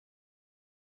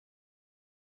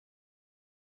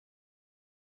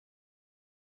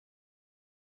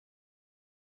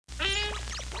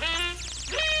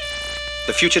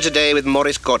The Future Today with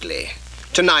Maurice Godley.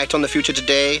 Tonight on The Future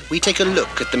Today, we take a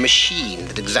look at the machine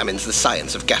that examines the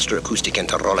science of gastro-acoustic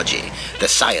enterology, the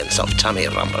science of tummy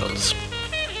rumbles.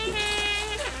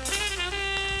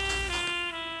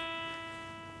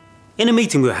 In a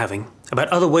meeting we were having about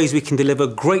other ways we can deliver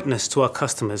greatness to our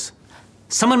customers,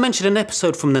 someone mentioned an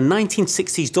episode from the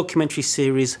 1960s documentary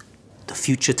series, The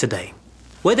Future Today,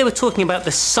 where they were talking about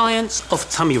the science of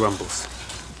tummy rumbles.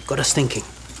 Got us thinking.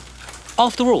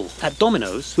 After all, at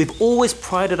Domino's, we've always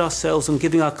prided ourselves on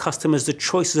giving our customers the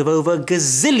choices of over a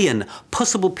gazillion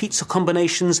possible pizza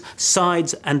combinations,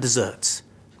 sides and desserts.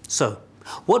 So,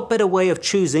 what better way of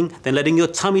choosing than letting your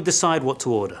tummy decide what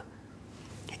to order?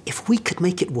 If we could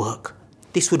make it work,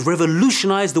 this would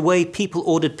revolutionize the way people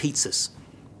ordered pizzas.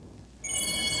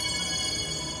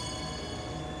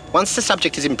 Once the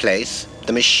subject is in place,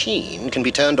 the machine can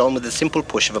be turned on with a simple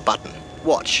push of a button.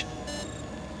 Watch.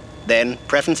 Then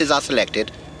preferences are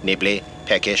selected: nibbly,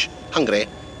 peckish, hungry,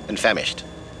 and famished.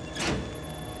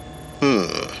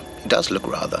 He does look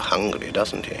rather hungry,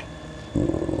 doesn't he?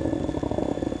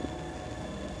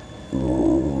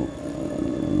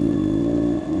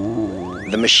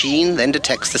 The machine then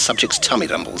detects the subject's tummy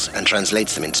rumbles and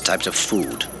translates them into types of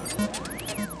food.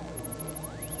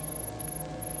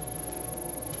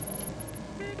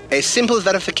 A simple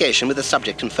verification with the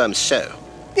subject confirms so.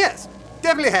 Yes,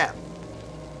 definitely have.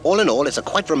 All in all, it's a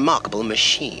quite remarkable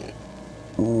machine.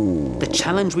 The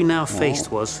challenge we now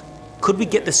faced was, could we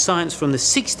get the science from the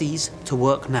 60s to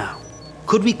work now?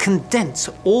 Could we condense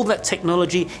all that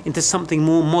technology into something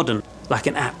more modern, like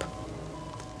an app?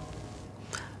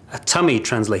 A tummy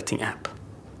translating app.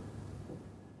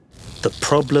 The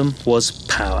problem was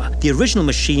power. The original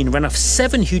machine ran off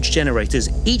 7 huge generators,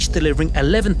 each delivering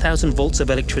 11,000 volts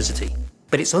of electricity.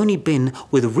 But it's only been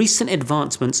with recent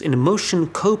advancements in motion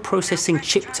co-processing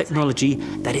chip technology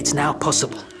that it's now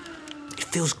possible. It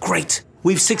feels great.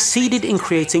 We've succeeded in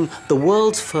creating the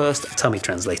world's first tummy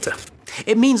translator.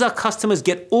 It means our customers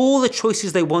get all the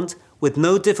choices they want with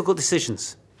no difficult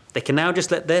decisions. They can now just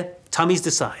let their tummies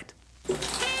decide.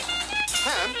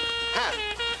 Ham? Ham.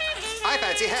 I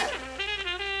fancy ham.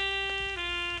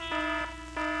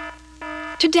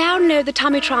 To download the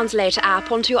Tummy Translator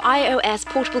app onto your iOS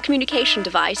portable communication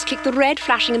device, click the red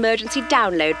flashing emergency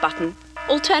download button.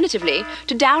 Alternatively,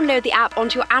 to download the app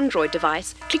onto your Android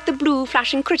device, click the blue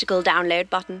flashing critical download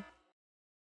button.